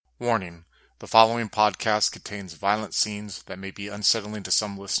Warning: the following podcast contains violent scenes that may be unsettling to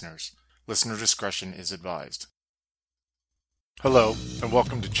some listeners. Listener discretion is advised. Hello, and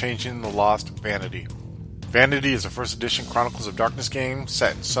welcome to Changing the Lost Vanity. Vanity is a first edition Chronicles of Darkness game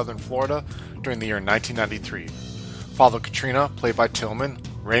set in southern Florida during the year 1993. Follow Katrina, played by Tillman,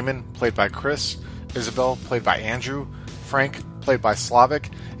 Raymond, played by Chris, Isabel, played by Andrew, Frank, played by Slavic,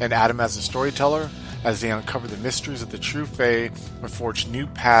 and Adam as the storyteller, as they uncover the mysteries of the true Fae and forge new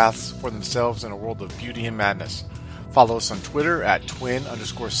paths for themselves in a world of beauty and madness. Follow us on Twitter at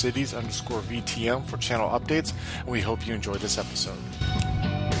twin_cities_VTM for channel updates, and we hope you enjoy this episode.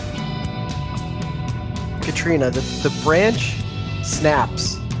 Katrina, the branch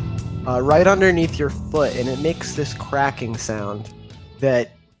snaps right underneath your foot, and it makes this cracking sound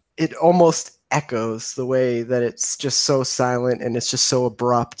that it almost echoes the way that it's just so silent and it's just so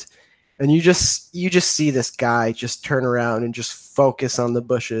abrupt. And you just see this guy just turn around and just focus on the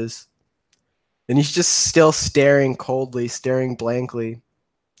bushes. And he's just still staring coldly, staring blankly.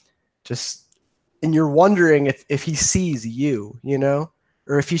 And you're wondering if he sees you, you know?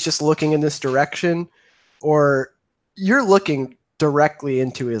 Or if he's just looking in this direction, or you're looking directly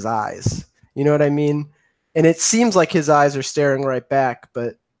into his eyes. You know what I mean? And it seems like his eyes are staring right back,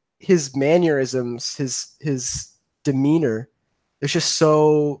 but his mannerisms, his demeanor, is just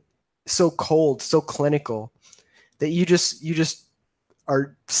so cold, so clinical, that you just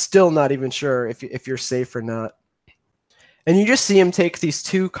are still not even sure if you're safe or not. And you just see him take these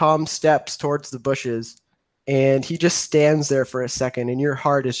two calm steps towards the bushes, and he just stands there for a second, and your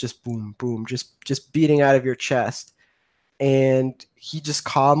heart is just boom, boom, just beating out of your chest. And he just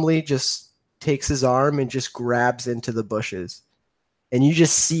calmly just takes his arm and just grabs into the bushes. And you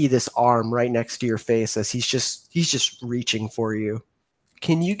just see this arm right next to your face as he's just reaching for you.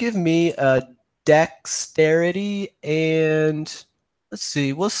 Can you give me a dexterity and let's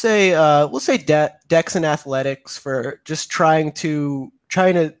see, we'll say dex and athletics for just trying to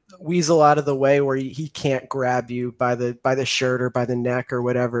weasel out of the way where he can't grab you by the shirt or by the neck or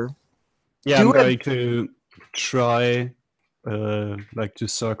whatever. Yeah, I'm going to try to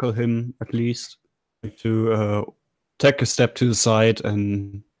circle him at least, to take a step to the side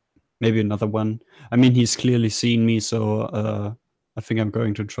and maybe another one. I mean, he's clearly seen me, so I think I'm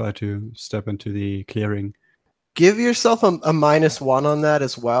going to try to step into the clearing. Give yourself a -1 on that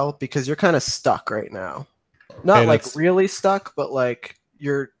as well, because you're kind of stuck right now. Not really stuck, but like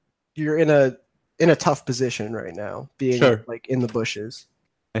you're in a tough position right now, being like in the bushes.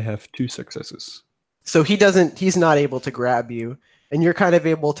 I have 2 successes. So he's not able to grab you, and you're kind of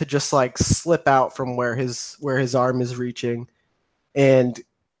able to just like slip out from where his arm is reaching, and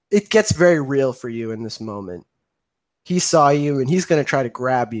it gets very real for you in this moment. He saw you, and he's going to try to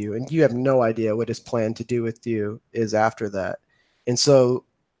grab you, and you have no idea what his plan to do with you is after that. And so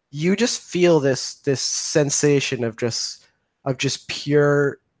you just feel this sensation of just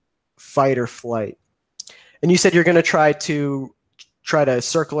pure fight or flight. And you said you're going to try to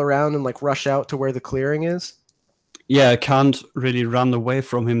circle around and like rush out to where the clearing is? Yeah, I can't really run away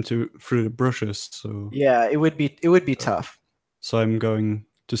from him through the bushes, so yeah, it would be tough. So I'm going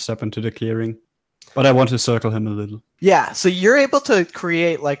to step into the clearing. But I want to circle him a little. Yeah, so you're able to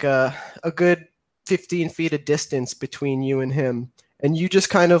create like a good 15 feet of distance between you and him. And you just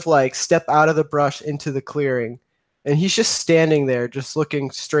kind of like step out of the brush into the clearing. And he's just standing there, just looking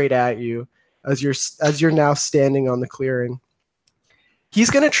straight at you as you're now standing on the clearing.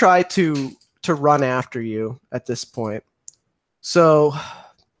 He's going to try to run after you at this point. So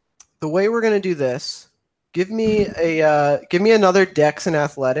the way we're going to do this, give me another dex and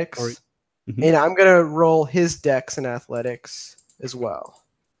athletics. And I'm going to roll his dex and athletics as well.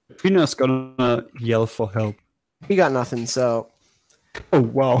 Trina's going to yell for help. He got nothing, so... Oh,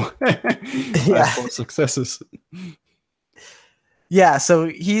 wow. Yeah. 4 successes. Yeah, so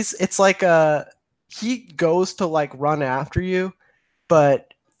he goes to like run after you,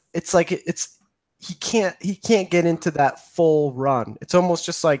 but it's like he can't get into that full run. It's almost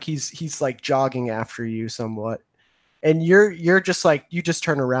just like he's like jogging after you somewhat. And you're just like, you just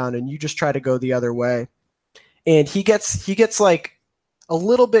turn around and you just try to go the other way. And he gets like a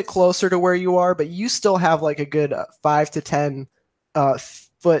little bit closer to where you are, but you still have like a good 5 to 10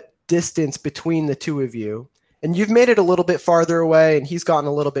 foot distance between the two of you. And you've made it a little bit farther away, and he's gotten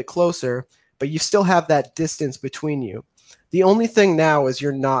a little bit closer, but you still have that distance between you. The only thing now is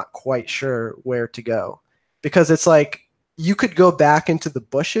you're not quite sure where to go, because it's like you could go back into the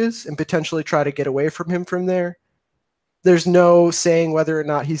bushes and potentially try to get away from him from there. There's no saying whether or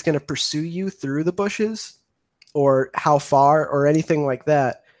not he's going to pursue you through the bushes or how far or anything like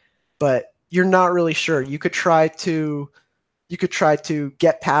that, but you're not really sure. You could try to You could try to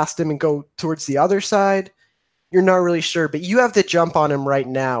get past him and go towards the other side. You're not really sure, but you have the jump on him right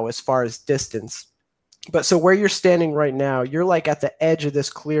now as far as distance. But so where you're standing right now, you're like at the edge of this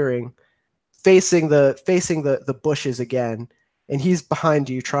clearing, facing the bushes again, and he's behind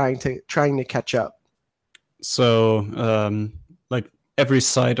you trying to catch up. So, like every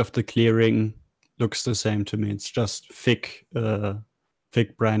side of the clearing looks the same to me. It's just thick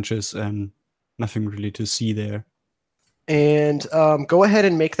branches and nothing really to see there. And go ahead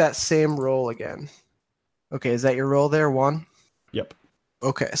and make that same roll again. Okay, is that your roll there, Juan? Yep.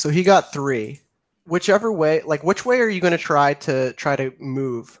 Okay, so he got 3. Whichever way, like which way are you going to try to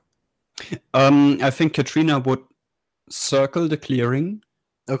move? I think Katrina would circle the clearing.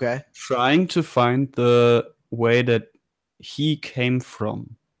 Okay. Trying to find the way that he came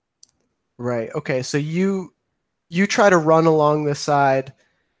from. Right. Okay, so you try to run along the side,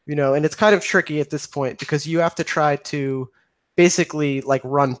 and it's kind of tricky at this point because you have to try to basically like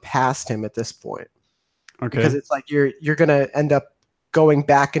run past him at this point. Okay. Because it's like you're going to end up going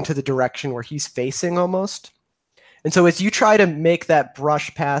back into the direction where he's facing almost. And so as you try to make that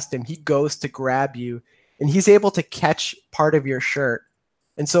brush past him, he goes to grab you and he's able to catch part of your shirt.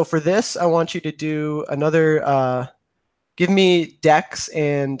 And so for this, I want you to do another, give me Dex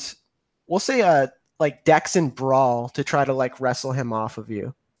and we'll say like Dex and Brawl to try to like wrestle him off of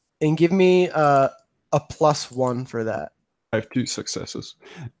you. And give me a +1 for that. I have 2 successes.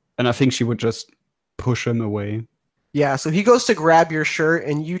 And I think she would just push him away. Yeah, so he goes to grab your shirt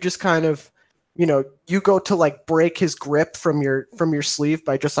and you just kind of, you go to like break his grip from your sleeve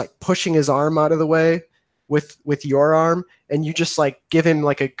by just like pushing his arm out of the way with your arm, and you just like give him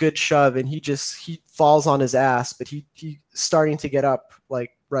like a good shove and he falls on his ass, but he's starting to get up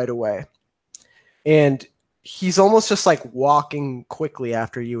like right away. And he's almost just like walking quickly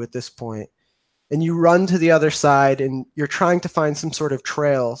after you at this point. And you run to the other side and you're trying to find some sort of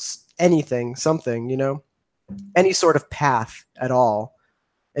trails, anything, something, any sort of path at all.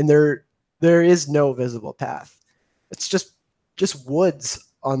 And there is no visible path. It's just woods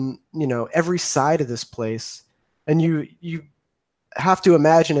on, every side of this place. And you have to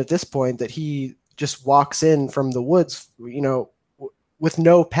imagine at this point that he just walks in from the woods, with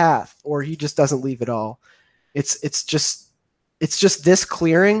no path, or he just doesn't leave at all. It's just this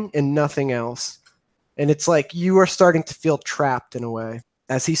clearing and nothing else. And it's like you are starting to feel trapped in a way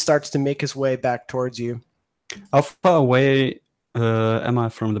as he starts to make his way back towards you. How far away am I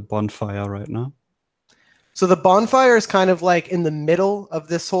from the bonfire right now? So the bonfire is kind of like in the middle of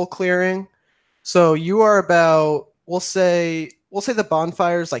this whole clearing. So you are about, we'll say the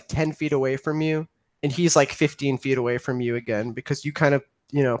bonfire is like 10 feet away from you, and he's like 15 feet away from you again because you kind of,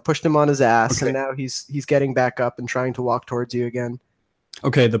 pushed him on his ass, okay. And now he's getting back up and trying to walk towards you again.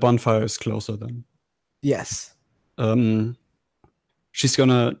 Okay, the bonfire is closer then. Yes. She's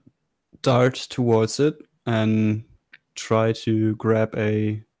gonna dart towards it and try to grab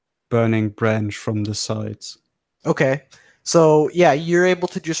a burning branch from the sides. Okay. So yeah, you're able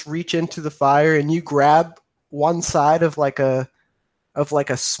to just reach into the fire and you grab one side of like a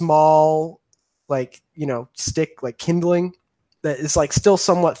small, like, stick, like kindling that is like still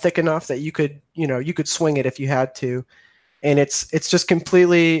somewhat thick enough that you could swing it if you had to. And it's just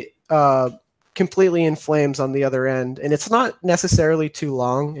completely in flames on the other end. And it's not necessarily too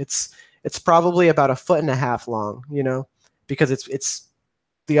long. It's probably about 1.5 feet long, because it's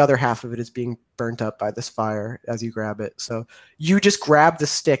the other half of it is being burnt up by this fire as you grab it. So you just grab the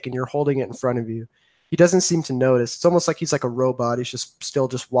stick and you're holding it in front of you. He doesn't seem to notice. It's almost like he's like a robot. He's still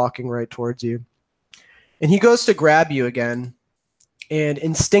walking right towards you. And he goes to grab you again. And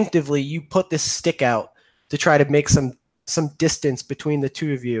instinctively you put this stick out to try to make some distance between the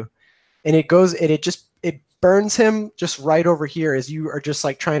two of you. And it burns him just right over here as you are just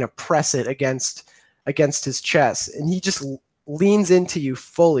like trying to press it against his chest. And he just leans into you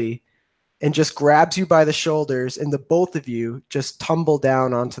fully and just grabs you by the shoulders, and the both of you just tumble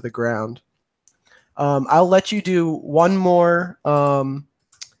down onto the ground. I'll let you do one more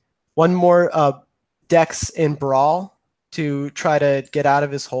Dex and Brawl to try to get out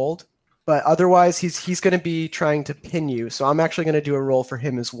of his hold. But otherwise, he's going to be trying to pin you. So I'm actually going to do a roll for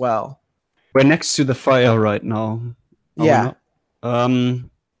him as well. We're next to the fire right now. Yeah. I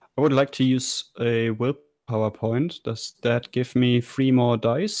would like to use a willpower point. Does that give me 3 more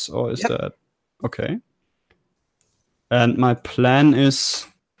dice, or is that okay? And my plan is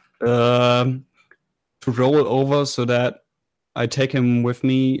to roll over so that I take him with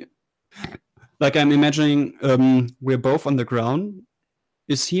me. Like I'm imagining we're both on the ground.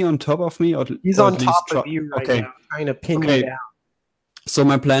 Is he on top of me? He's on top of you right now, trying to pin you down. So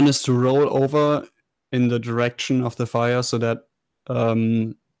my plan is to roll over in the direction of the fire so that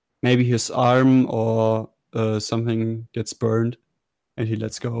maybe his arm or something gets burned and he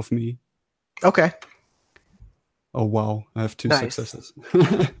lets go of me. Okay. Oh wow, I have 2 Nice. successes.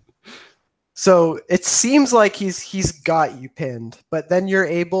 So it seems like he's got you pinned, but then you're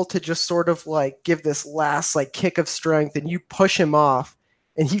able to just sort of like give this last like kick of strength and you push him off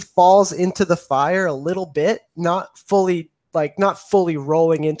and he falls into the fire a little bit, not fully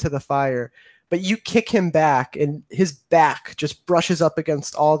rolling into the fire, but you kick him back and his back just brushes up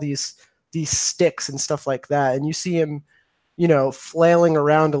against all these sticks and stuff like that, and you see him, flailing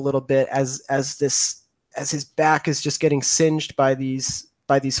around a little bit as his back is just getting singed by these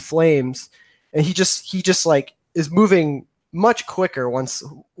flames, and he just like is moving much quicker once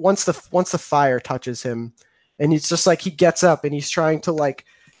the fire touches him, and it's just like he gets up and he's trying to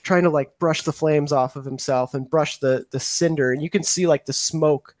brush the flames off of himself and brush the cinder, and you can see like the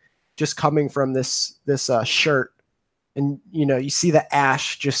smoke just coming from this shirt, and you see the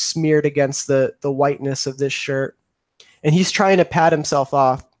ash just smeared against the whiteness of this shirt, and he's trying to pat himself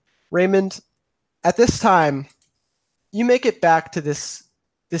off. Raymond, at this time, you make it back to this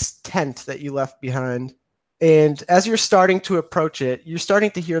tent that you left behind, and as you're starting to approach it, you're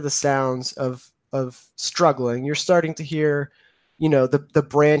starting to hear the sounds of struggling. You're starting to hear, the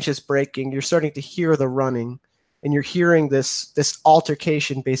branches breaking. You're starting to hear the running, and you're hearing this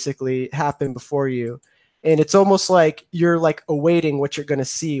altercation basically happen before you. And it's almost like you're like awaiting what you're going to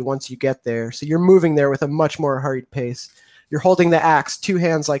see once you get there. So you're moving there with a much more hurried pace. You're holding the axe, 2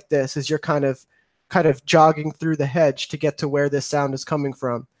 hands like this, as you're kind of jogging through the hedge to get to where this sound is coming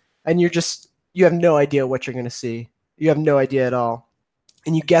from. And you have no idea what you're going to see. You have no idea at all.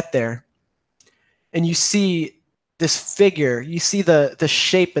 And you get there and you see this figure. You see the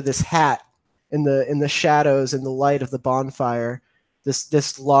shape of this hat in the shadows and the light of the bonfire.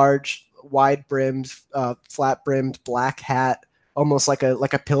 This large, wide-brimmed, flat-brimmed black hat, almost like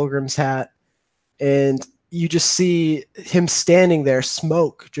a pilgrim's hat. And you just see him standing there,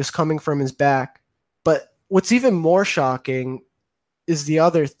 smoke just coming from his back. But what's even more shocking is the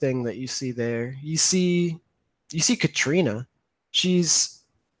other thing that you see there. You see Katrina. She's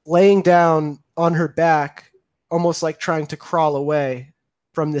laying down on her back, almost like trying to crawl away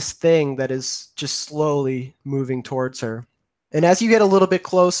from this thing that is just slowly moving towards her. And as you get a little bit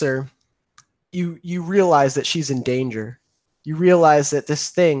closer, you realize that she's in danger. You realize that this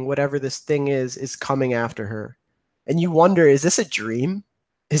thing, whatever this thing is coming after her. And you wonder, is this a dream?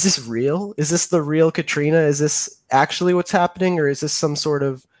 Is this real? Is this the real Katrina? Is this actually what's happening? Or is this some sort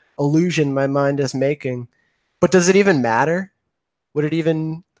of illusion my mind is making? But does it even matter? Would it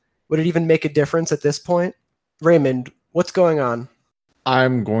even make a difference at this point? Raymond, what's going on?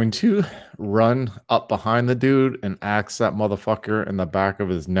 I'm going to run up behind the dude and axe that motherfucker in the back of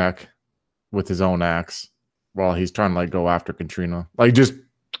his neck with his own axe while he's trying to like go after Katrina. Like just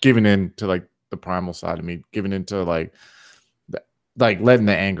giving in to like the primal side of me, giving into like letting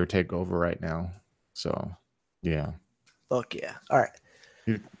the anger take over right now. So yeah. Fuck yeah. All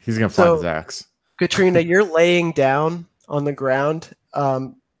right. He's gonna find his axe. Katrina, you're laying down on the ground.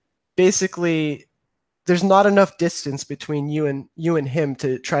 Basically, there's not enough distance between you and him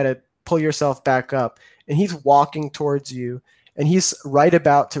to try to pull yourself back up. And he's walking towards you, and he's right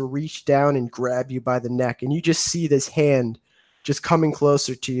about to reach down and grab you by the neck. And you just see this hand just coming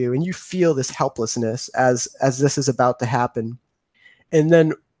closer to you, and you feel this helplessness as this is about to happen. And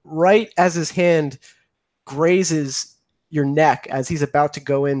then right as his hand grazes your neck, as he's about to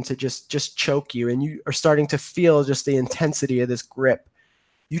go in to just choke you, and you are starting to feel just the intensity of this grip,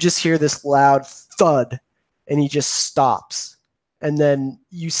 you just hear this loud thud, and he just stops. And then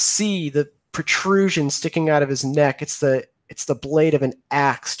you see the protrusion sticking out of his neck. It's the blade of an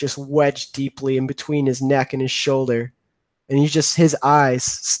axe just wedged deeply in between his neck and his shoulder. And his eyes,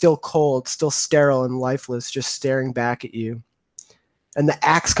 still cold, still sterile and lifeless, just staring back at you. And the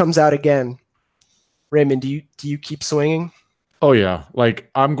axe comes out again. Raymond, do you keep swinging? Oh yeah, like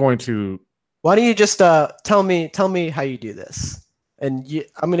I'm going to. Why don't you just tell me how you do this, and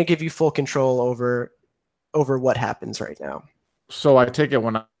I'm going to give you full control over what happens right now. So I take it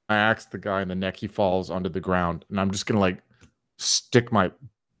when I axe the guy in the neck, he falls onto the ground, and I'm just gonna like stick my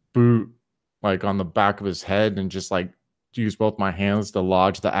boot like on the back of his head and just like use both my hands to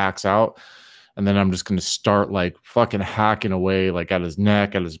lodge the axe out. And then I'm just going to start like fucking hacking away, like at his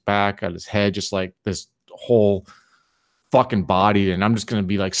neck, at his back, at his head, just like this whole fucking body. And I'm just going to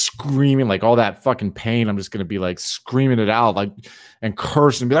be like screaming, like all that fucking pain. I'm just going to be like screaming it out, like, and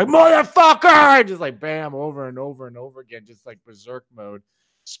curse and be like, motherfucker! Just like bam, over and over and over again, just like berserk mode,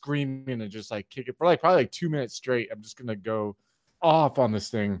 screaming and just like kick it for like probably like 2 minutes straight. I'm just going to go off on this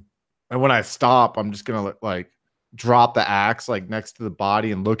thing And when I stop, I'm just gonna like drop the axe like next to the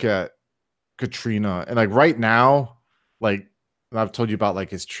body and look at Katrina. And like right now, like I've told you about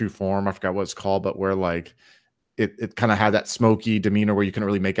like his true form. I forgot what it's called, but where like it kind of had that smoky demeanor where you couldn't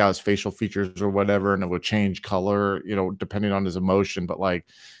really make out his facial features or whatever, and it would change color, depending on his emotion. But like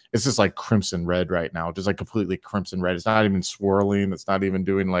it's just like crimson red right now, just like completely crimson red. It's not even swirling. It's not even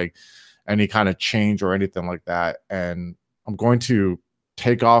doing like any kind of change or anything like that. And I'm going to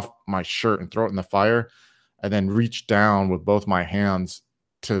take off my shirt and throw it in the fire, and then reach down with both my hands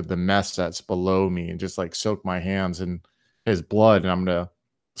to the mess that's below me and just like soak my hands in his blood. And I'm going to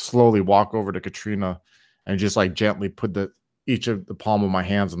slowly walk over to Katrina and just like gently put each of the palm of my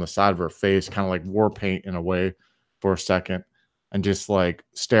hands on the side of her face, kind of like war paint in a way for a second, and just like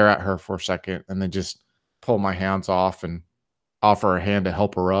stare at her for a second, and then just pull my hands off and offer a hand to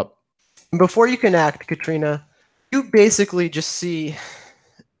help her up. Before you can act, Katrina, you basically just see,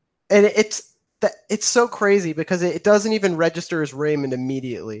 and it's so crazy because it doesn't even register as Raymond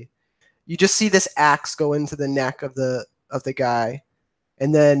immediately. You just see this axe go into the neck of the guy,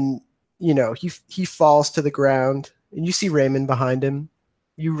 and then he falls to the ground, and you see Raymond behind him.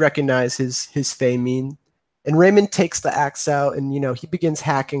 You recognize his famine, and Raymond takes the axe out, and he begins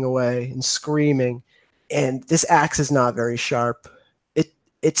hacking away and screaming. And this axe is not very sharp.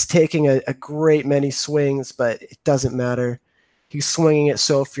 It's taking a great many swings, but it doesn't matter. He's swinging it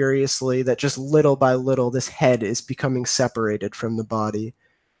so furiously that just little by little, this head is becoming separated from the body,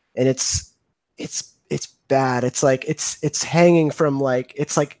 and it's bad. It's like it's hanging from like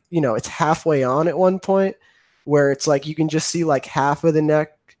it's halfway on at one point, where it's like you can just see like half of the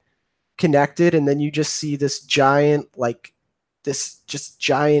neck connected, and then you just see this giant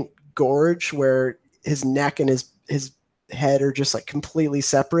gorge where his neck and his head are just like completely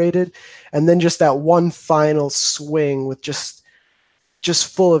separated, and then just that one final swing with just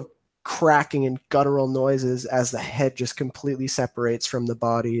full of cracking and guttural noises as the head just completely separates from the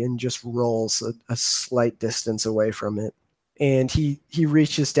body and just rolls a slight distance away from it. And he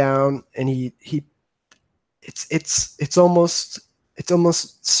reaches down, and it's almost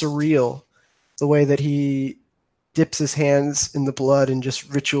surreal the way that he dips his hands in the blood and just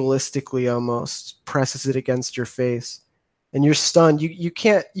ritualistically almost presses it against your face. And you're stunned. You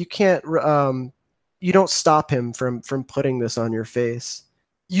don't stop him from putting this on your face.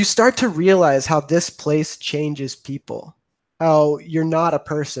 You start to realize how this place changes people. How you're not a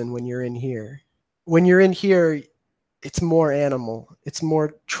person when you're in here. When you're in here, it's more animal. It's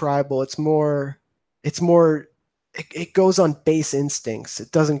more tribal. It goes on base instincts.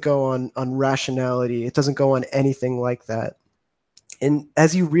 It doesn't go on rationality. It doesn't go on anything like that. And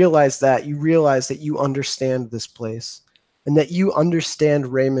as you realize that you understand this place, and that you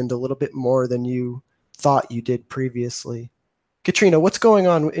understand Raymond a little bit more than you thought you did previously. Katrina, what's going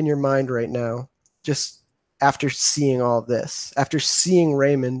on in your mind right now, just after seeing all of this, after seeing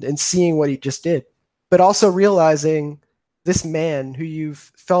Raymond and seeing what he just did, but also realizing this man who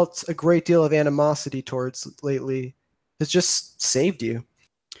you've felt a great deal of animosity towards lately has just saved you?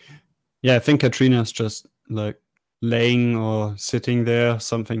 Yeah, I think Katrina's just like laying or sitting there,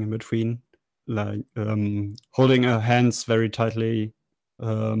 something in between, like holding her hands very tightly,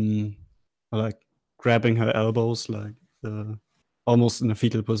 like grabbing her elbows, like almost in a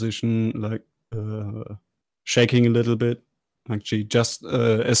fetal position, like shaking a little bit, like she just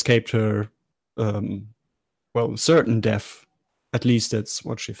escaped her certain death. At least that's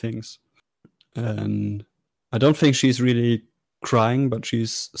what she thinks. And I don't think she's really crying, but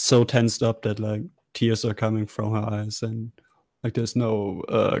she's so tensed up that like tears are coming from her eyes, and like there's no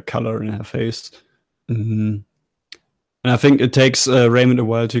color in her face. And I think it takes Raymond a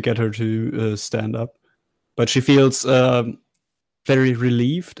while to get her to stand up, but she feels very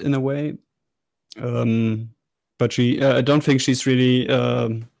relieved in a way. But I don't think she's really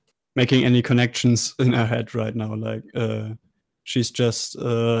making any connections in her head right now. Like she's just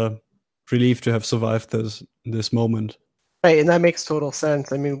relieved to have survived this moment. Right, and that makes total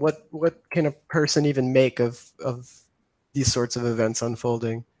sense. I mean, what can a person even make of these sorts of events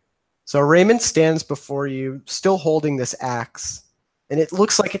unfolding? So Raymond stands before you, still holding this axe, and it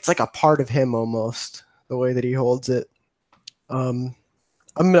looks like it's like a part of him almost, the way that he holds it. I'm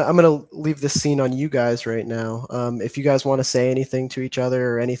gonna leave this scene on you guys right now. If you guys want to say anything to each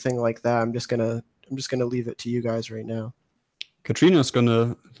other or anything like that, I'm just gonna leave it to you guys right now. Katrina's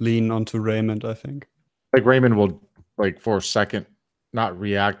gonna lean onto Raymond, I think. Like Raymond will, like for a second, not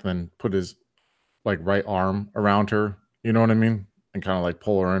react, then put his like right arm around her. You know what I mean? And kind of like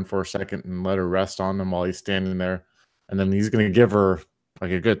pull her in for a second and let her rest on him while he's standing there. And then he's gonna give her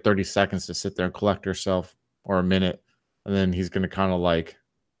like a good 30 seconds to sit there and collect herself, or a minute. And then he's gonna kind of like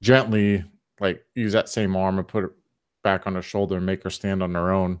gently, like, use that same arm and put it back on her shoulder and make her stand on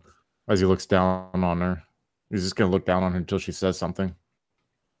her own as he looks down on her. He's just going to look down on her until she says something.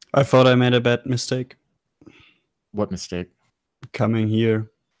 I thought I made a bad mistake What mistake? coming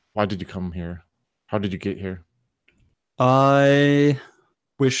here. Why did you come here? How did you get here? I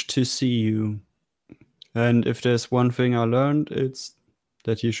wish to see you. And if there's one thing I learned, it's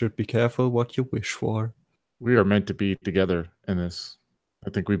that you should be careful what you wish for. We are meant to be together in this. I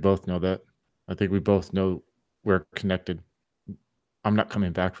think we both know that. I think we both know we're connected. I'm not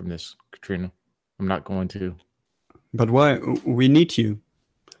coming back from this, Katrina. I'm not going to. But why? We need you.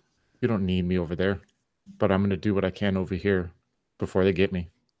 You don't need me over there. But I'm going to do what I can over here before they get me.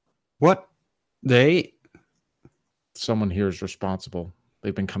 What? They? Someone here is responsible.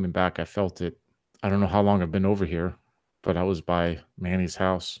 They've been coming back. I felt it. I don't know how long I've been over here, but I was by Manny's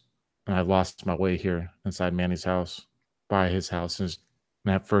house. And I lost my way here inside Manny's house, by his house. And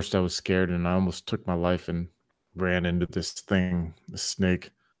at first I was scared and I almost took my life and ran into this thing, this snake.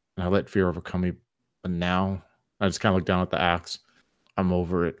 And I let fear overcome me. But now I just kind of look down at the axe. I'm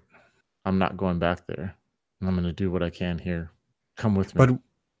over it. I'm not going back there. And I'm going to do what I can here. Come with me. But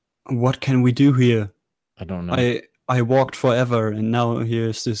what can we do here? I don't know. I walked forever and now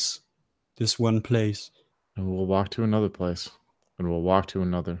here's this one place. And we'll walk to another place. And we'll walk to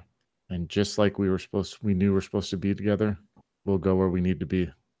another. And just like we knew we were supposed to be together, we'll go where we need to be.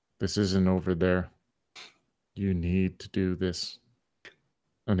 This isn't over there. You need to do this.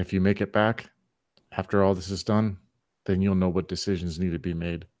 And if you make it back, after all this is done, then you'll know what decisions need to be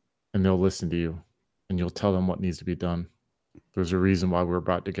made. And they'll listen to you. And you'll tell them what needs to be done. There's a reason why we're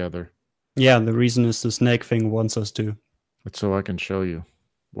brought together. Yeah, the reason is the snake thing wants us to. It's so I can show you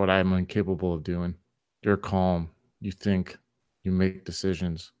what I'm incapable of doing. You're calm. You think. You make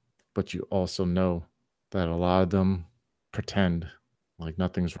decisions. But you also know that a lot of them pretend like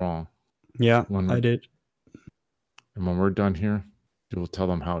nothing's wrong. Yeah, I did. And when we're done here, you will tell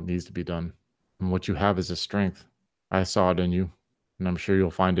them how it needs to be done. And what you have is a strength. I saw it in you, and I'm sure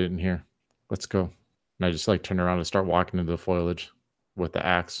you'll find it in here. Let's go. And I just turn around and start walking into the foliage with the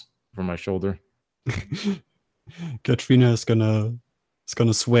axe over my shoulder. Katrina is gonna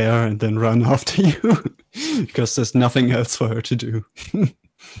swear and then run after you because there's nothing else for her to do.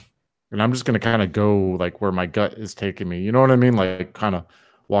 And I'm just going to kind of go where my gut is taking me. You know what I mean? Kind of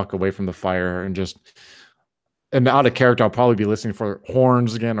walk away from the fire and and out of character, I'll probably be listening for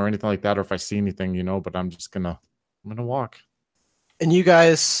horns again or anything like that. Or if I see anything, but I'm going to walk. And you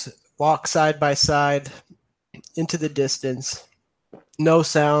guys walk side by side into the distance. No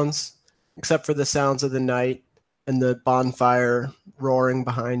sounds except for the sounds of the night and the bonfire roaring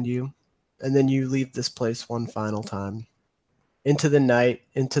behind you. And then you leave this place one final time. Into the night,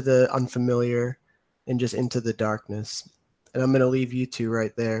 into the unfamiliar, and just into the darkness. And I'm going to leave you two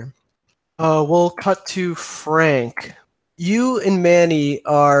right there. We'll cut to Frank. You and Manny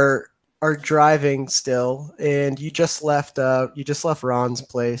are driving still, and you just left Ron's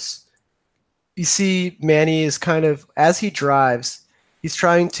place. You see Manny is kind of, as he drives, he's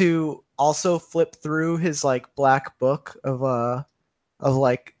trying to also flip through his black book of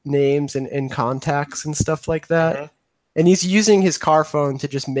names and contacts and stuff like that. Mm-hmm. And he's using his car phone to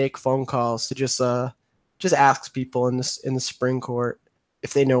just make phone calls to just ask people in the Spring Court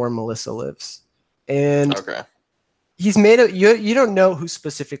if they know where Melissa lives. And okay. He's made you don't know who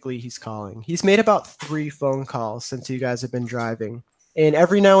specifically he's calling. He's made about 3 phone calls since you guys have been driving. And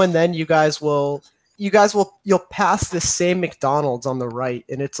every now and then you'll pass this same McDonald's on the right,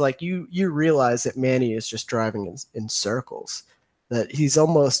 and it's you realize that Manny is just driving in circles, that he's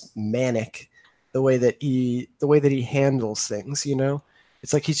almost manic. The way that he handles things,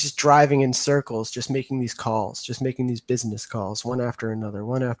 it's like he's just driving in circles, just making these calls, just making these business calls, one after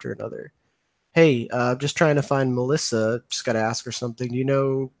another. Hey, I'm just trying to find Melissa. Just got to ask her something. Do you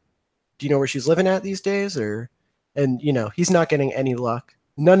know where she's living at these days? And he's not getting any luck.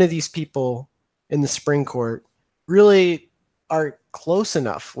 None of these people in the Spring Court really are close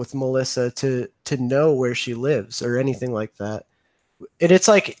enough with Melissa to know where she lives or anything like that. And it's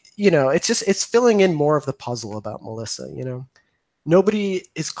it's filling in more of the puzzle about Melissa, Nobody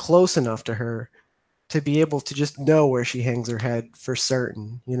is close enough to her to be able to just know where she hangs her head for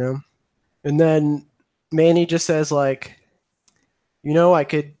certain, And then Manny just says I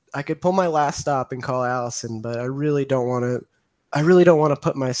could pull my last stop and call Allison, but I really don't want to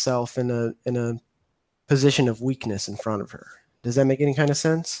put myself in a position of weakness in front of her. Does that make any kind of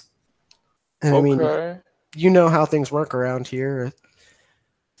sense? And okay. I mean, how things work around here.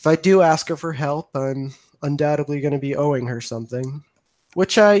 If I do ask her for help, I'm undoubtedly going to be owing her something,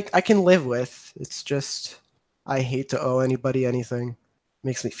 which I can live with. It's just I hate to owe anybody anything.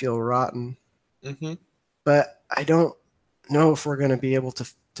 Makes me feel rotten. Mm-hmm. But I don't know if we're going to be able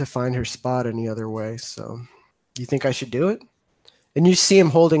to find her spot any other way. So, you think I should do it? And you see him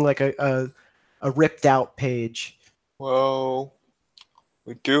holding like a ripped out page. Well,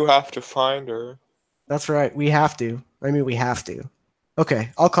 we do have to find her. That's right. We have to. I mean, we have to.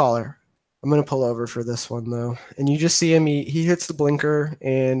 Okay, I'll call her. I'm going to pull over for this one, though. And you just see him. He hits the blinker,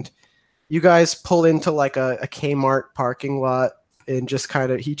 and you guys pull into like a Kmart parking lot, and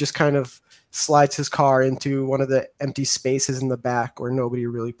he just kind of slides his car into one of the empty spaces in the back where nobody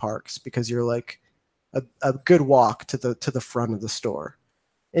really parks, because you're like a good walk to the front of the store.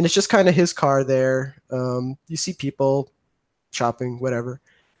 And it's just kind of his car there. You see people shopping, whatever.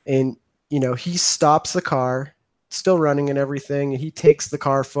 And, he stops the car, still running and everything. And he takes the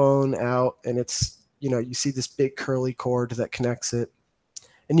car phone out, and it's, you see this big curly cord that connects it.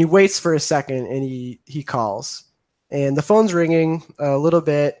 And he waits for a second, and he calls. And the phone's ringing a little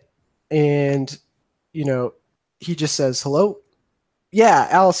bit. And, he just says, "Hello? Yeah,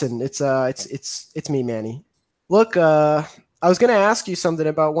 Allison, it's me, Manny. Look, I was going to ask you something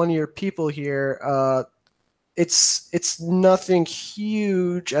about one of your people here. It's nothing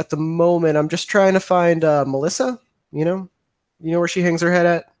huge at the moment. I'm just trying to find Melissa. You know where she hangs her head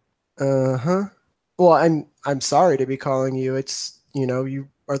at. Uh-huh. Well, I'm sorry to be calling you. It's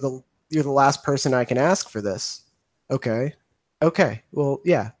you're the last person I can ask for this. Okay. Well,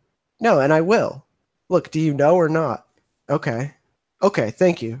 yeah. No, and I will. Look, do you know or not? Okay.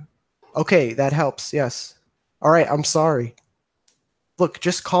 Thank you. Okay, that helps. Yes. All right. I'm sorry. Look,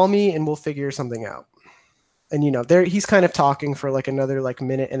 just call me and we'll figure something out. And there he's kind of talking for like another like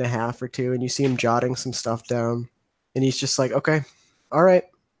minute and a half or two, and you see him jotting some stuff down, and he's just like, "Okay, all right,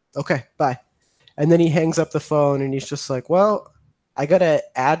 okay, bye." And then he hangs up the phone, and he's just like, "Well, I got an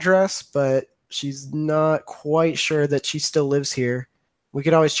address, but she's not quite sure that she still lives here. We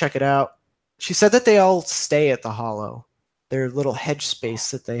could always check it out." She said that they all stay at the Hollow, their little hedge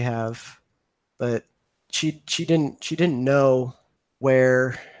space that they have, but she didn't know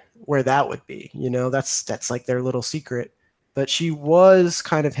where that would be. That's like their little secret. But she was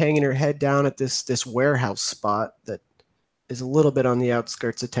kind of hanging her head down at this warehouse spot that is a little bit on the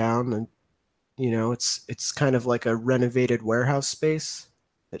outskirts of town, and it's kind of like a renovated warehouse space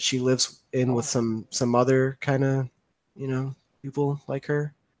that she lives in with some other kind of people like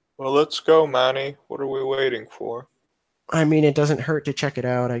her. Well, let's go, Manny. What are we waiting for? I mean, it doesn't hurt to check it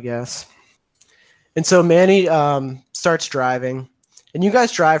out, I guess. And so Manny starts driving, and you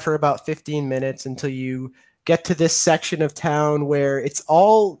guys drive for about 15 minutes until you get to this section of town where it's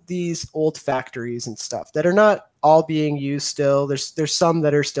all these old factories and stuff that are not all being used still. There's some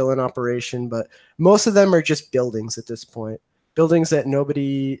that are still in operation, but most of them are just buildings at this point. Buildings that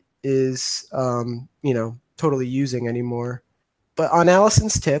nobody is, totally using anymore. But on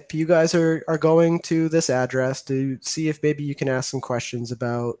Allison's tip, you guys are going to this address to see if maybe you can ask some questions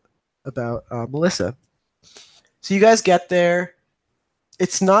about Melissa. So you guys get there.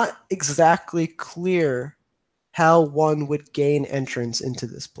 It's not exactly clear how one would gain entrance into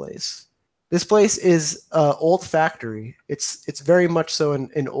this place. This place is an old factory. It's very much so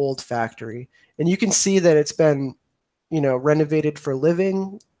an old factory. And you can see that it's been, renovated for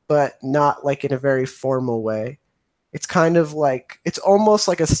living, but not like in a very formal way. It's kind of like, it's almost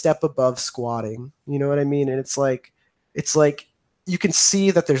like a step above squatting. You know what I mean? And it's like you can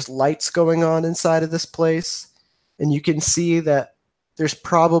see that there's lights going on inside of this place. And you can see that there's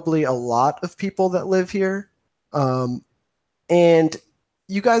probably a lot of people that live here. And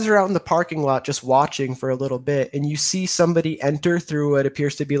you guys are out in the parking lot just watching for a little bit, and you see somebody enter through what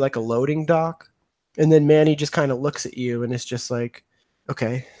appears to be like a loading dock. And then Manny just kind of looks at you and is just like,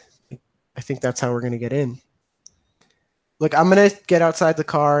 "Okay, I think that's how we're going to get in." Look, I'm going to get outside the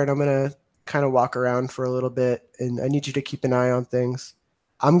car and I'm going to kind of walk around for a little bit, and I need you to keep an eye on things.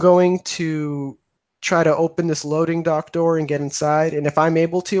 I'm going to try to open this loading dock door and get inside, and if I'm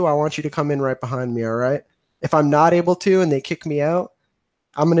able to, I want you to come in right behind me, all right? If I'm not able to and they kick me out,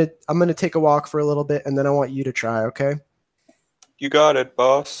 I'm gonna take a walk for a little bit, and then I want you to try, okay? You got it,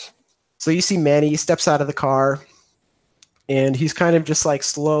 boss. So you see Manny, he steps out of the car, and he's kind of just like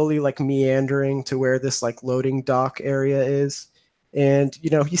slowly like meandering to where this like loading dock area is. And,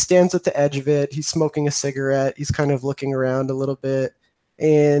 he stands at the edge of it. He's smoking a cigarette. He's kind of looking around a little bit.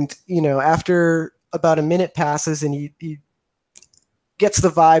 And, after about a minute passes and he gets the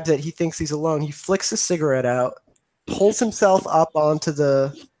vibe that he thinks he's alone, he flicks his cigarette out, pulls himself up onto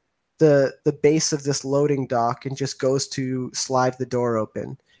the base of this loading dock, and just goes to slide the door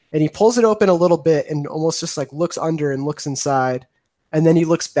open. And he pulls it open a little bit and almost just like looks under and looks inside. And then he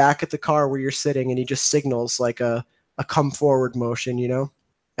looks back at the car where you're sitting, and he just signals like a a come forward motion, you know?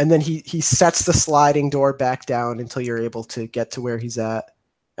 And then he sets the sliding door back down until you're able to get to where he's at.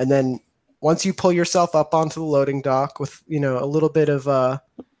 And then once you pull yourself up onto the loading dock with, you know, a little bit of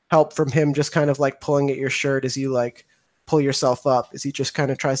help from him just kind of like pulling at your shirt as you like pull yourself up, as he just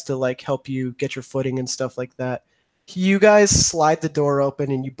kind of tries to like help you get your footing and stuff like that. You guys slide the door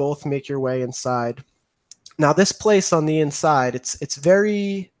open and you both make your way inside. Now this place on the inside, it's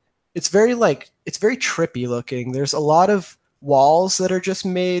very trippy looking. There's a lot of walls that are just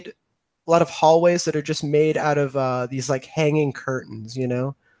made, a lot of hallways that are just made out of these like hanging curtains, you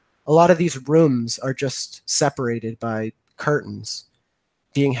know? A lot of these rooms are just separated by curtains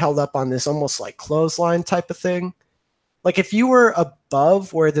being held up on this almost like clothesline type of thing. Like if you were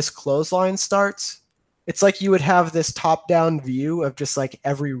above where this clothesline starts, it's like you would have this top-down view of just like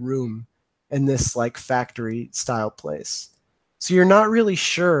every room in this like factory style place. So you're not really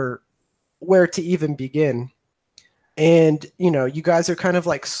sure where to even begin. And, you know, you guys are kind of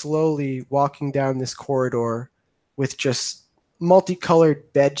like slowly walking down this corridor with just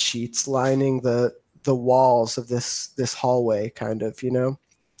multicolored bed sheets lining the walls of this hallway, kind of, you know,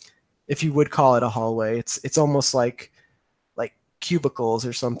 if you would call it a hallway. It's almost like cubicles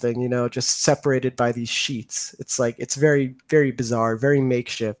or something, you know, just separated by these sheets. It's like, it's very, very bizarre, very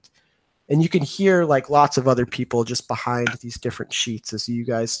makeshift. And you can hear like lots of other people just behind these different sheets as you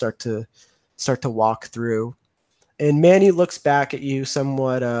guys start to walk through. And Manny looks back at you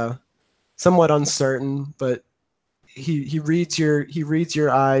somewhat uncertain, but he reads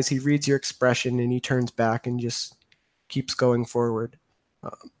your eyes, he reads your expression, and he turns back and just keeps going forward.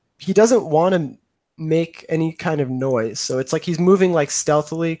 He doesn't want to make any kind of noise, so it's like he's moving like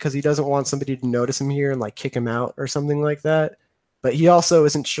stealthily because he doesn't want somebody to notice him here and like kick him out or something like that. But he also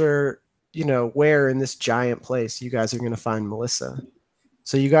isn't sure, you know, where in this giant place you guys are going to find Melissa.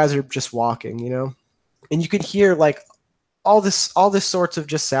 So you guys are just walking, you know, and you can hear like all this sorts of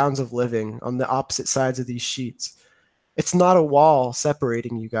just sounds of living on the opposite sides of these sheets. It's not a wall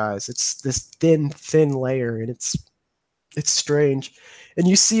separating you guys. It's this thin layer, and it's strange. And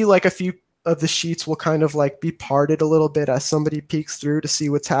you see like a few of the sheets will kind of like be parted a little bit as somebody peeks through to see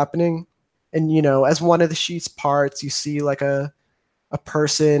what's happening. And, you know, as one of the sheets parts, you see like a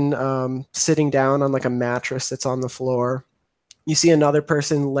person sitting down on like a mattress that's on the floor. You see another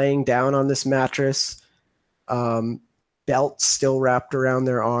person laying down on this mattress, belt still wrapped around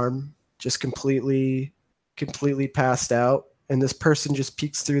their arm, just completely passed out. And this person just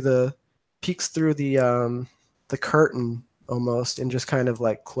peeks through the curtain almost and just kind of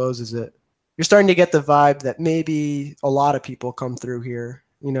like closes it. You're starting to get the vibe that maybe a lot of people come through here.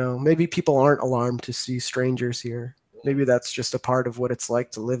 You know, maybe people aren't alarmed to see strangers here. Maybe that's just a part of what it's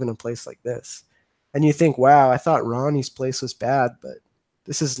like to live in a place like this. And you think, wow, I thought Ronnie's place was bad, but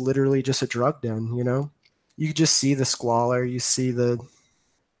this is literally just a drug den, you know? You just see the squalor, you see the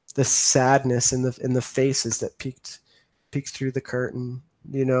sadness in the faces that peeked through the curtain,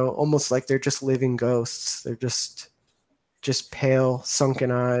 you know, almost like they're just living ghosts. They're just pale,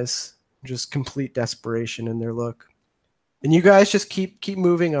 sunken eyes, just complete desperation in their look. And you guys just keep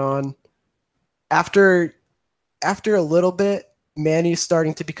moving on. After a little bit, Manny's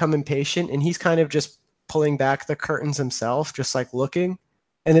starting to become impatient, and he's kind of just pulling back the curtains himself, just like looking.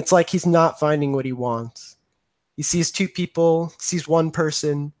 And it's like he's not finding what he wants. He sees two people, sees one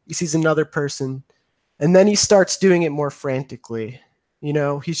person, he sees another person, and then he starts doing it more frantically. You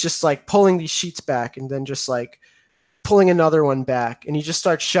know, he's just like pulling these sheets back and then just like pulling another one back, and he just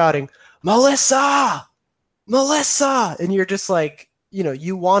starts shouting, "Melissa! Melissa!" And you're just like, you know,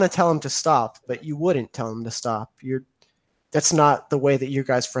 you want to tell him to stop, but you wouldn't tell him to stop. That's not the way that your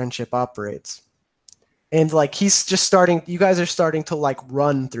guys' friendship operates. And like you guys are starting to like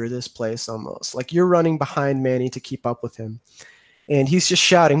run through this place almost. Like you're running behind Manny to keep up with him. And he's just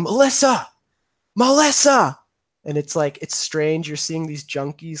shouting, "Melissa! Melissa!" And it's like, it's strange. You're seeing these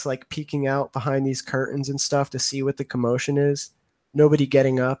junkies like peeking out behind these curtains and stuff to see what the commotion is. Nobody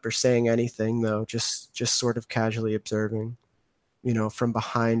getting up or saying anything though, just sort of casually observing, you know, from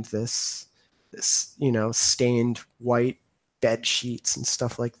behind this, you know, stained white bed sheets and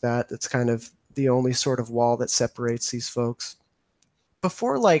stuff like that. That's kind of the only sort of wall that separates these folks.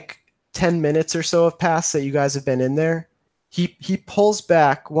 Before like 10 minutes or so have passed that you guys have been in there, he pulls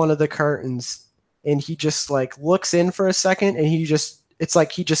back one of the curtains and he just like looks in for a second, and it's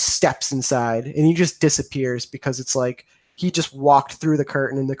like he just steps inside and he just disappears because it's like he just walked through the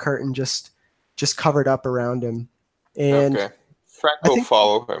curtain and the curtain just covered up around him. And okay. Frank will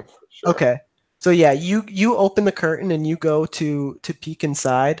follow him. For sure. Okay. So yeah, you open the curtain and you go to peek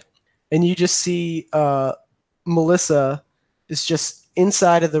inside, and you just see Melissa is just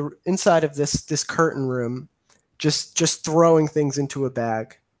inside of this curtain room, just throwing things into a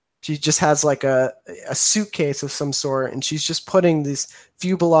bag. She just has like a suitcase of some sort, and she's just putting these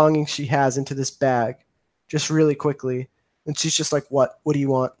few belongings she has into this bag, just really quickly. And she's just like, "What? What do you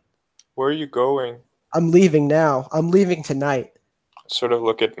want?" Where are you going? I'm leaving now. I'm leaving tonight. Sort of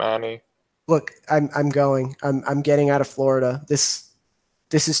look at Manny. Look, I'm going. I'm getting out of Florida. This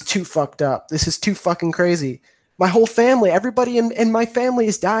is too fucked up. This is too fucking crazy. My whole family, everybody in my family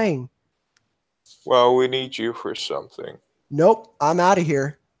is dying. Well, we need you for something. Nope, I'm out of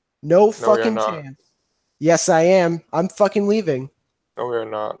here. No fucking not. chance. Yes, I am. I'm fucking leaving. No, we're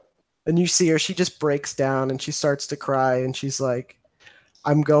not. And you see her, she just breaks down and she starts to cry and she's like,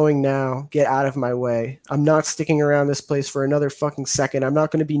 I'm going now. Get out of my way. I'm not sticking around this place for another fucking second. I'm not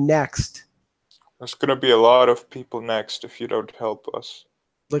going to be next. There's gonna be a lot of people next if you don't help us.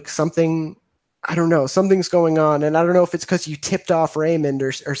 Like something, I don't know, something's going on. And I don't know if it's because you tipped off Raymond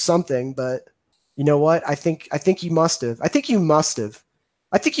or something, but you know what? I think you must have. I think you must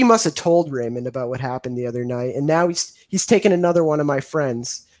have told Raymond about what happened the other night, and now he's taken another one of my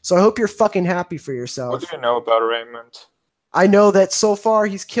friends. So I hope you're fucking happy for yourself. What do you know about Raymond? I know that so far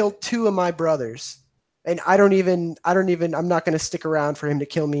he's killed 2 of my brothers. And I'm not going to stick around for him to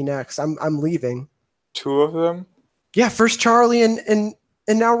kill me next. I'm leaving. 2 of them? Yeah, first Charlie and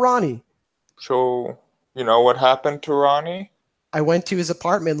now Ronnie. So, you know what happened to Ronnie? I went to his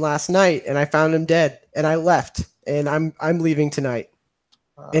apartment last night and I found him dead and I left and I'm leaving tonight.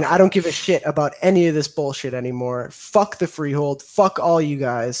 And I don't give a shit about any of this bullshit anymore. Fuck the freehold. Fuck all you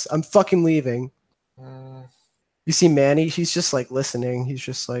guys. I'm fucking leaving. You see Manny? He's just like listening. He's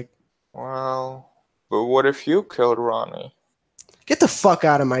just like, well, but what if you killed Ronnie? Get the fuck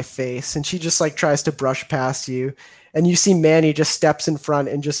out of my face. And she just like tries to brush past you. And you see Manny just steps in front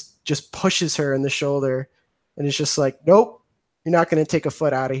and just pushes her in the shoulder. And it's just like, nope, you're not going to take a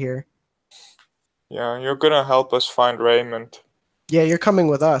foot out of here. Yeah, you're gonna help us find Raymond. Yeah, you're coming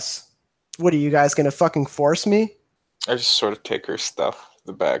with us. What are you guys going to fucking force me? I just sort of take her stuff,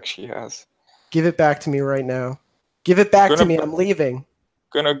 the bag she has. Give it back to me right now. Give it back to me. I'm leaving.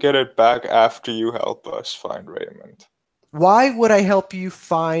 Gonna get it back after you help us find Raymond. Why would I help you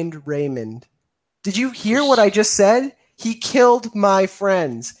find Raymond? Did you hear what I just said? He killed my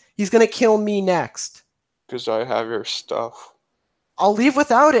friends. He's going to kill me next. Because I have your stuff. I'll leave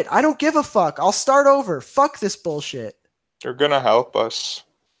without it. I don't give a fuck. I'll start over. Fuck this bullshit. You're gonna help us.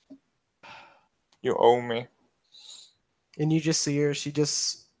 You owe me. And you just see her. She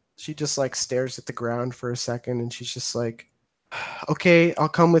just like stares at the ground for a second and she's just like, okay, I'll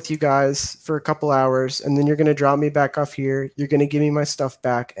come with you guys for a couple hours and then you're going to drop me back off here. You're going to give me my stuff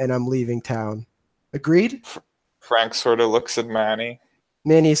back and I'm leaving town. Agreed? Frank sort of looks at Manny.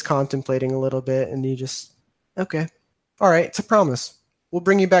 Manny's contemplating a little bit and he just, okay. All right, it's a promise. We'll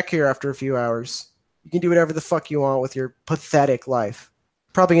bring you back here after a few hours. You can do whatever the fuck you want with your pathetic life.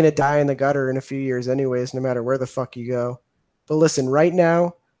 Probably going to die in the gutter in a few years anyways, no matter where the fuck you go. But listen, right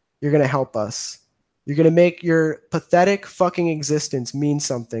now, you're going to help us. You're going to make your pathetic fucking existence mean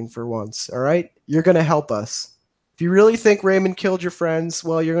something for once, all right? You're going to help us. If you really think Raymond killed your friends,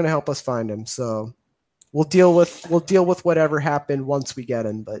 well, you're going to help us find him. So we'll deal with whatever happened once we get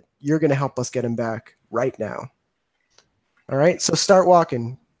him, but you're going to help us get him back right now. All right? So start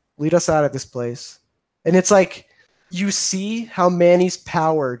walking. Lead us out of this place. And it's like you see how Manny's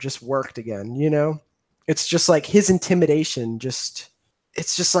power just worked again, you know? It's just like his intimidation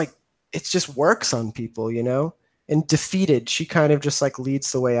it just works on people, you know? And defeated, she kind of just like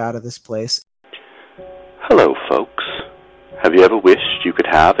leads the way out of this place. Hello, folks. Have you ever wished you could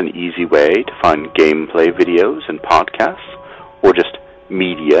have an easy way to find gameplay videos and podcasts, or just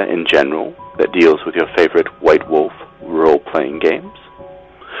media in general that deals with your favorite White Wolf role-playing games?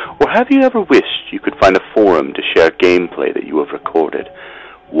 Or have you ever wished you could find a forum to share gameplay that you have recorded,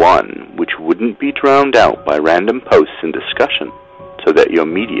 one which wouldn't be drowned out by random posts and discussion, so that your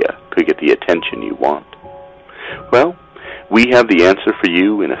media could get the attention you want? Well, we have the answer for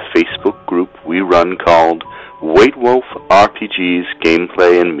you in a Facebook group we run called White Wolf RPGs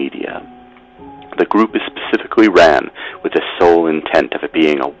Gameplay and Media. The group is specifically ran with the sole intent of it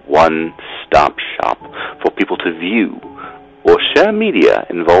being a one-stop shop for people to view or share media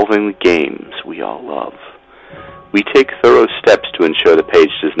involving the games we all love. We take thorough steps to ensure the page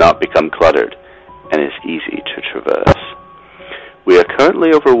does not become cluttered and is easy to traverse. We are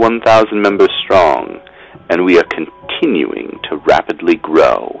currently over 1,000 members strong, and we are continuing to rapidly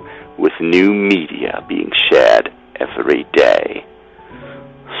grow, with new media being shared every day.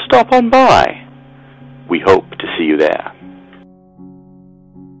 Stop on by. We hope to see you there.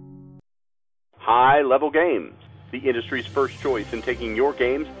 High Level Games, the industry's first choice in taking your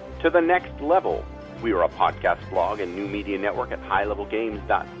games to the next level. We are a podcast blog and new media network at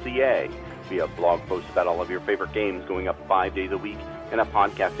highlevelgames.ca. We have blog posts about all of your favorite games going up 5 days a week, and a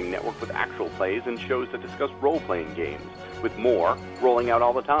podcasting network with actual plays and shows that discuss role-playing games, with more rolling out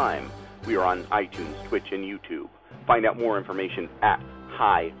all the time. We are on iTunes, Twitch, and YouTube. Find out more information at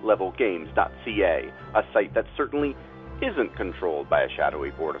highlevelgames.ca, a site that certainly isn't controlled by a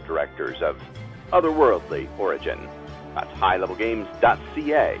shadowy board of directors of otherworldly origin. That's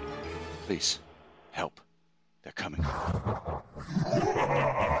highlevelgames.ca. Please, help. They're coming.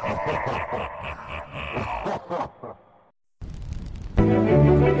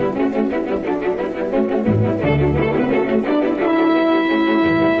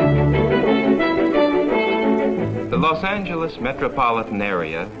 The Los Angeles metropolitan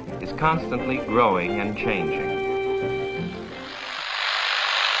area is constantly growing and changing.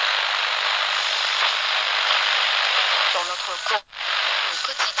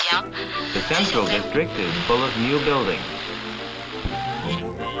 The Central District is full of new buildings.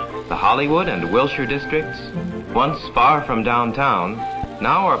 The Hollywood and Wilshire districts, once far from downtown,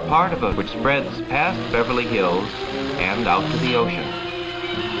 now are part of a which spreads past Beverly Hills and out to the ocean.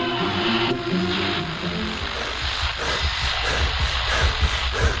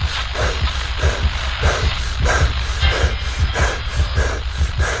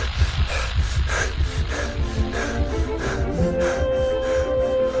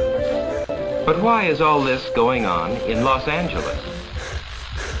 But why is all this going on in Los Angeles?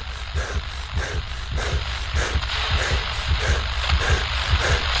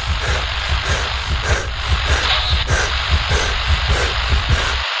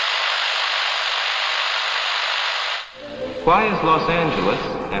 Why is Los Angeles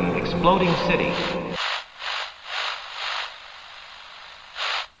an exploding city?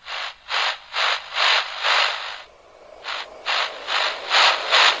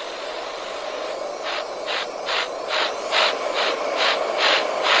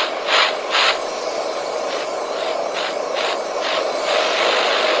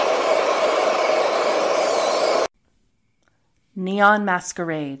 Neon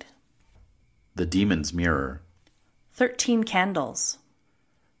Masquerade. The Demon's Mirror. 13 Candles.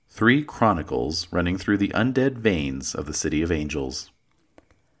 3 chronicles running through the undead veins of the City of Angels.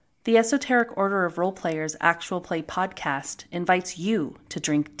 The Esoteric Order of Roleplayers Actual Play podcast invites you to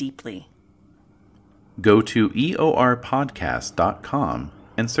drink deeply. Go to eorpodcast.com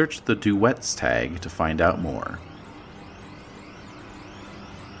and search the Duets tag to find out more.